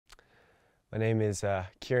My name is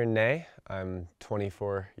Kieran. I'm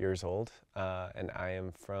 24 years old, and I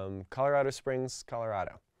am from Colorado Springs,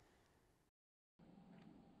 Colorado.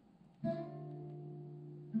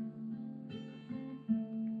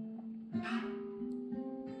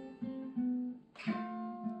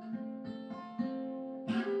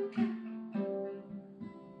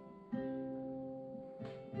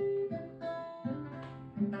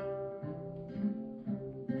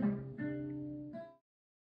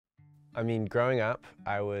 I mean, growing up,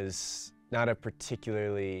 I was not a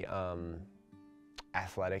particularly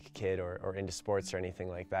athletic kid or into sports or anything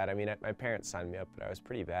like that. I mean, my parents signed me up, but I was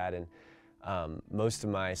pretty bad, and most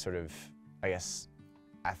of my sort of, I guess,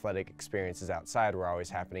 athletic experiences outside were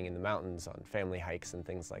always happening in the mountains on family hikes and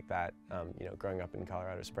things like that, growing up in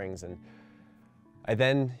Colorado Springs. And I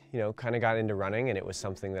then, kind of got into running, and it was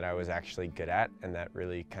something that I was actually good at, and that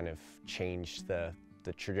really kind of changed the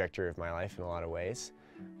trajectory of my life in a lot of ways.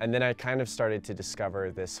 And then I kind of started to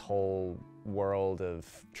discover this whole world of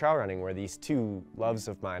trail running where these two loves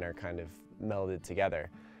of mine are kind of melded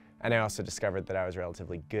together. And I also discovered that I was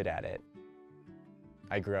relatively good at it.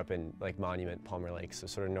 I grew up in Monument, Palmer Lake, so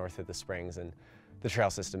sort of north of the Springs, and the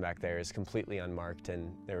trail system back there is completely unmarked,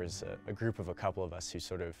 and there was a group of a couple of us who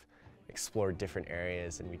sort of explored different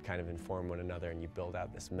areas, and we'd kind of inform one another, and you build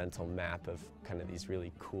out this mental map of kind of these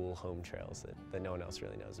really cool home trails that no one else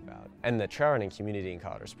really knows about. And the trail running community in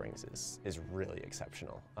Colorado Springs is really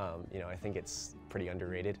exceptional. I think it's pretty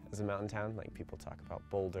underrated as a mountain town. Like, people talk about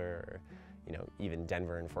Boulder, or even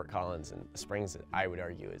Denver and Fort Collins, and the Springs, I would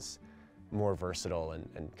argue, is more versatile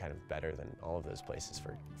and kind of better than all of those places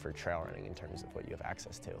for trail running in terms of what you have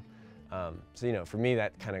access to. For me,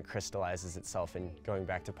 that kind of crystallizes itself in going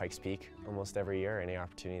back to Pikes Peak almost every year, any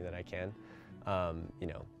opportunity that I can.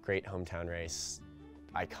 Great hometown race,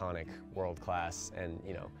 iconic, world class, and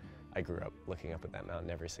I grew up looking up at that mountain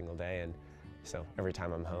every single day, and so every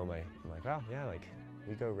time I'm home, I'm like, wow, yeah,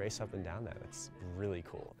 we go race up and down that. That's really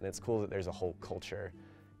cool, and it's cool that there's a whole culture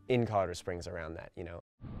in Colorado Springs around that.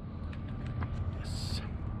 Yes.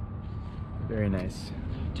 Very nice.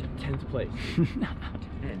 10th place.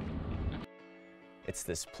 10. It's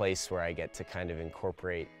this place where I get to kind of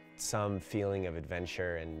incorporate some feeling of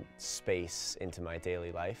adventure and space into my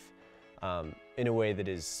daily life in a way that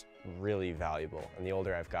is really valuable. And the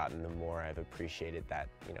older I've gotten, the more I've appreciated that,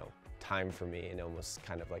 time for me in almost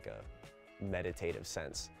kind of like a meditative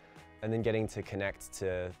sense. And then getting to connect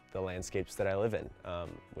to the landscapes that I live in,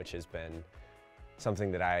 which has been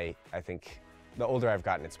something that I think the older I've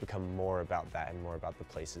gotten, it's become more about that and more about the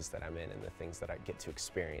places that I'm in and the things that I get to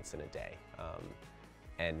experience in a day.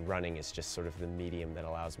 And running is just sort of the medium that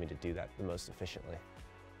allows me to do that the most efficiently.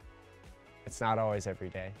 It's not always every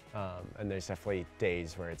day, and there's definitely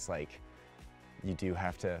days where it's like you do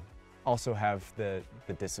have to also have the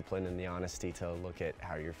discipline and the honesty to look at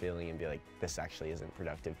how you're feeling and be like, this actually isn't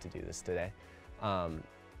productive to do this today.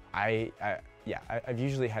 I've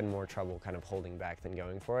usually had more trouble kind of holding back than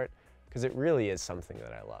going for it, because it really is something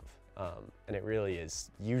that I love, and it really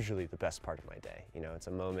is usually the best part of my day. It's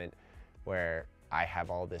a moment where I have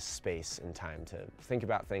all this space and time to think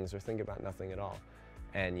about things or think about nothing at all.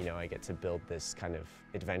 And I get to build this kind of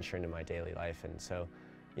adventure into my daily life. And so,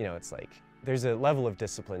 it's like there's a level of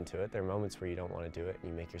discipline to it. There are moments where you don't want to do it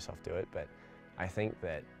and you make yourself do it, but I think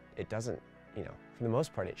that it doesn't, for the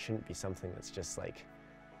most part, it shouldn't be something that's just like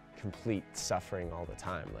complete suffering all the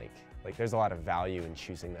time. Like there's a lot of value in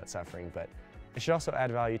choosing that suffering, but it should also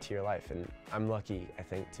add value to your life. And I'm lucky, I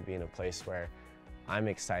think, to be in a place where I'm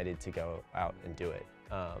excited to go out and do it.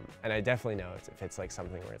 And I definitely know if it's like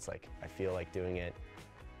something where it's like, I feel like doing it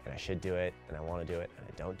and I should do it and I want to do it and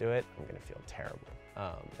I don't do it, I'm gonna feel terrible.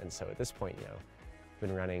 And so at this point, I've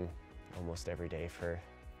been running almost every day for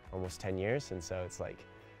almost 10 years. And so it's like,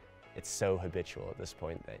 it's so habitual at this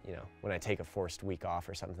point that, when I take a forced week off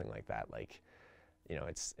or something like that,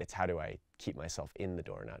 it's how do I keep myself in the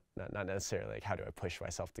door, not necessarily like how do I push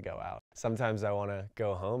myself to go out. Sometimes I want to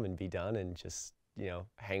go home and be done and just,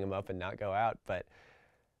 hang them up and not go out. But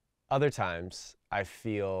other times I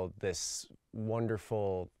feel this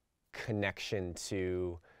wonderful connection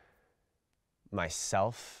to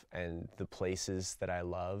myself and the places that I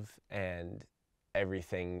love and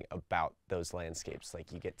everything about those landscapes.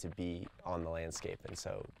 Like, you get to be on the landscape. And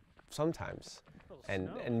so sometimes,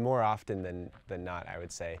 and more often than not, I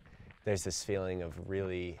would say, there's this feeling of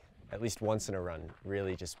really, at least once in a run,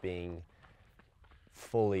 really just being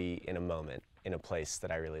fully in a moment, in a place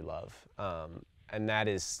that I really love. And that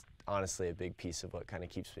is honestly a big piece of what kind of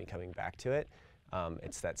keeps me coming back to it.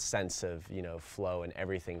 It's that sense of, flow and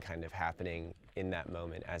everything kind of happening in that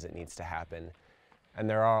moment as it needs to happen. And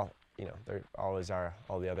there are, you know, there always are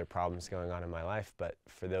all the other problems going on in my life, but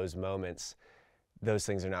for those moments, those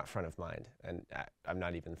things are not front of mind, and I'm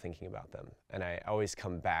not even thinking about them. And I always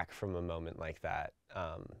come back from a moment like that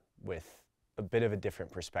with a bit of a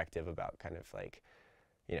different perspective about kind of like,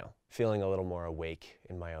 you know, feeling a little more awake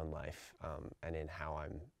in my own life and in how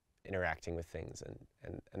I'm interacting with things,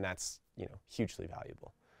 and that's, you know, hugely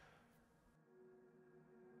valuable.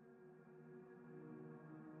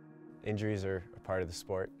 Injuries are a part of the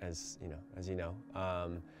sport, as you know.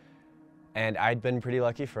 And I'd been pretty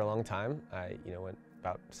lucky for a long time. I, you know, went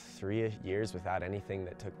about 3 years without anything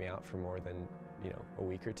that took me out for more than, you know, a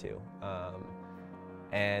week or two.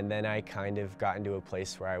 And then I kind of got into a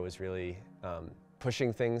place where I was really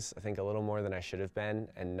pushing things, I think, a little more than I should have been,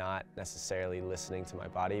 and not necessarily listening to my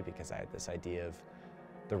body, because I had this idea of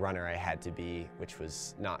the runner I had to be, which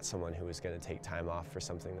was not someone who was going to take time off for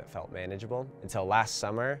something that felt manageable. Until last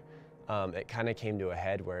summer, it kind of came to a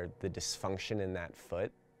head where the dysfunction in that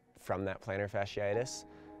foot from that plantar fasciitis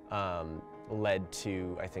led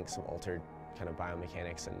to, I think, some altered kind of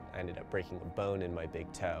biomechanics, and I ended up breaking a bone in my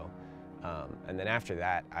big toe. And then after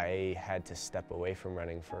that, I had to step away from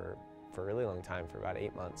running for a really long time, for about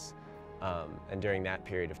 8 months. And during that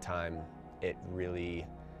period of time, it really,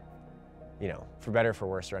 you know, for better or for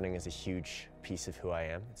worse, running is a huge piece of who I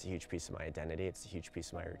am. It's a huge piece of my identity. It's a huge piece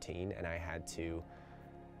of my routine. And I had to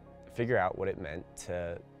figure out what it meant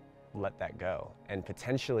to let that go, and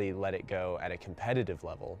potentially let it go at a competitive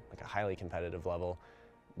level, like a highly competitive level,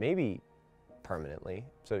 maybe permanently.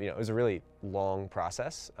 So, you know, it was a really long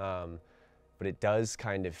process, but it does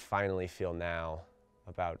kind of finally feel now,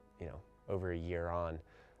 about, you know, over a year on,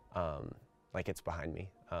 like it's behind me,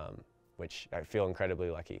 which I feel incredibly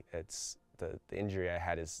lucky. It's the injury I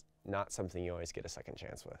had is not something you always get a second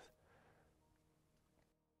chance with.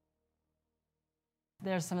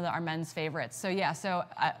 There's some of our men's favorites. So yeah,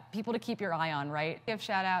 people to keep your eye on, right? Give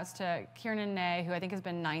shout outs to Kieran, who I think has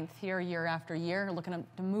been 9th here year after year, looking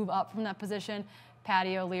to move up from that position.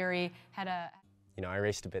 Patty O'Leary had a... You know, I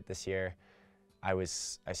raced a bit this year. I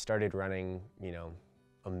started running, you know,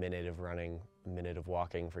 a minute of running, a minute of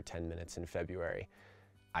walking for 10 minutes in February.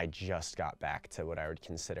 I just got back to what I would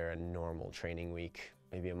consider a normal training week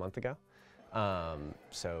maybe a month ago.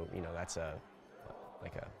 So, you know, that's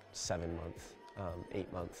like a 7-month,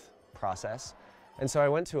 8-month process. And so I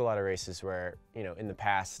went to a lot of races where, you know, in the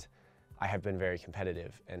past I have been very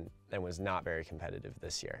competitive and was not very competitive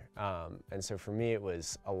this year. And so for me,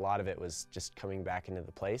 a lot of it was just coming back into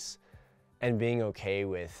the place and being okay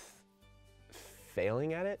with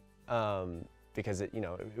failing at it, because it, you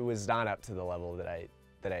know, it was not up to the level that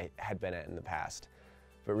I had been at in the past.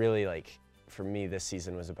 But really, like, for me, this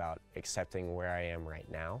season was about accepting where I am right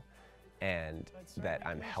now, and that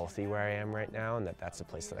I'm healthy where I am right now, and that's a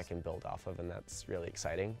place that I can build off of, and that's really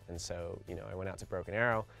exciting. And so, you know, I went out to Broken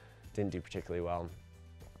Arrow, didn't do particularly well.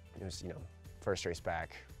 It was, you know, first race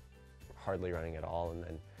back, hardly running at all, and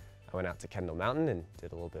then I went out to Kendall Mountain and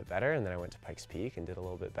did a little bit better, and then I went to Pikes Peak and did a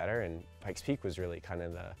little bit better, and Pikes Peak was really kind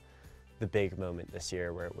of the big moment this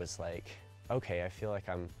year where it was like, okay, I feel like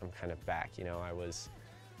I'm kind of back. You know,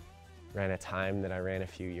 ran a time that I ran a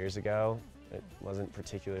few years ago. It wasn't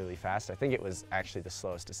particularly fast. I think it was actually the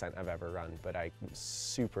slowest descent I've ever run, but I was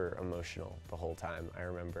super emotional the whole time. I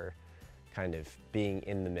remember kind of being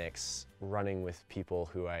in the mix, running with people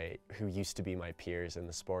who used to be my peers in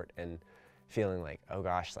the sport, and feeling like, oh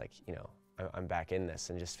gosh, like, you know, I'm back in this,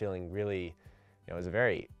 and just feeling really, you know,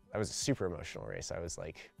 it was a super emotional race. I was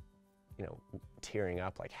like, you know, tearing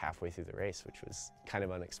up like halfway through the race, which was kind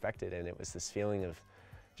of unexpected. And it was this feeling of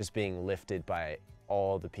just being lifted by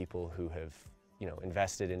all the people who have, you know,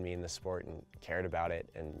 invested in me in the sport and cared about it,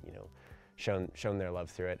 and, you know, shown their love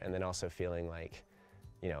through it. And then also feeling like,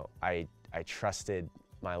 you know, I trusted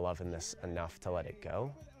my love in this enough to let it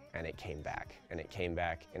go, and it came back. And it came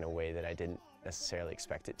back in a way that I didn't necessarily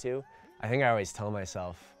expect it to. I think I always tell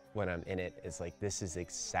myself when I'm in it, it's like, this is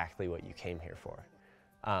exactly what you came here for.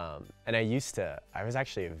 And I was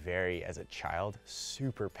actually as a child,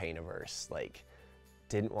 super pain averse, like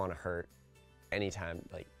didn't want to hurt anytime,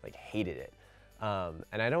 like hated it.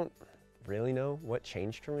 And I don't really know what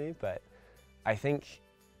changed for me, but I think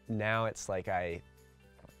now it's like I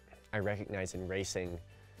recognize in racing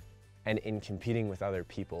and in competing with other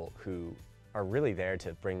people who are really there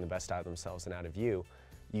to bring the best out of themselves and out of you,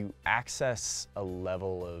 you access a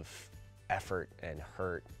level of effort and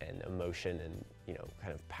hurt and emotion and, you know,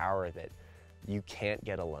 kind of power that you can't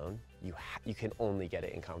get alone. You can only get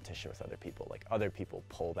it in competition with other people. Like, other people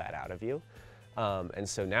pull that out of you. And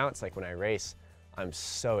so now it's like when I race, I'm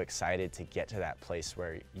so excited to get to that place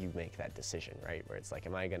where you make that decision, right? Where it's like,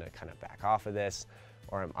 am I gonna kind of back off of this?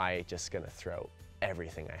 or am I just gonna throw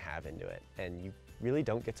everything I have into it? And you really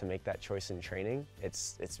don't get to make that choice in training.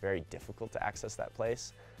 It's very difficult to access that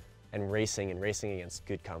place. And racing against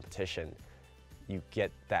good competition, you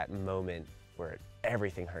get that moment where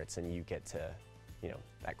everything hurts and you get to, you know,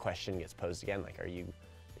 that question gets posed again, like, are you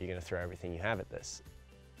gonna throw everything you have at this?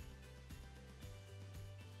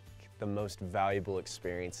 The most valuable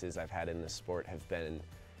experiences I've had in this sport have been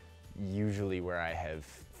usually where I have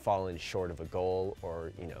fallen short of a goal,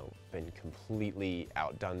 or, you know, been completely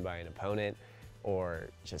outdone by an opponent, or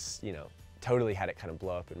just, you know, totally had it kind of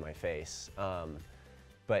blow up in my face.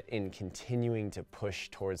 But in continuing to push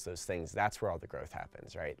towards those things, that's where all the growth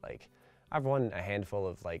happens, right? Like, I've won a handful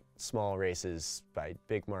of like small races by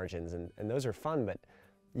big margins, and those are fun, but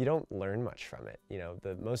you don't learn much from it. You know,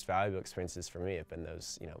 the most valuable experiences for me have been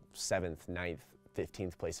those, you know, 7th, 9th,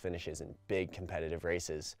 15th place finishes in big competitive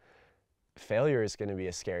races. Failure is going to be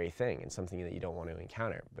a scary thing and something that you don't want to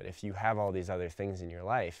encounter. But if you have all these other things in your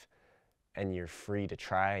life and you're free to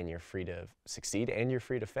try and you're free to succeed and you're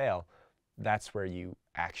free to fail, that's where you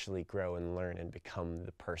actually grow and learn and become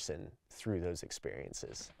the person through those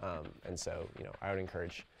experiences. And so, you know, I would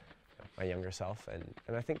encourage my younger self, and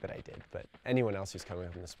I think that I did, but anyone else who's coming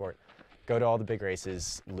up in the sport, go to all the big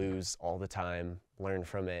races, lose all the time, learn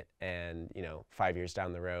from it, and, you know, 5 years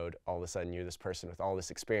down the road, all of a sudden you're this person with all this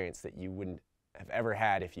experience that you wouldn't have ever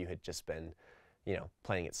had if you had just been, you know,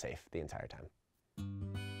 playing it safe the entire time.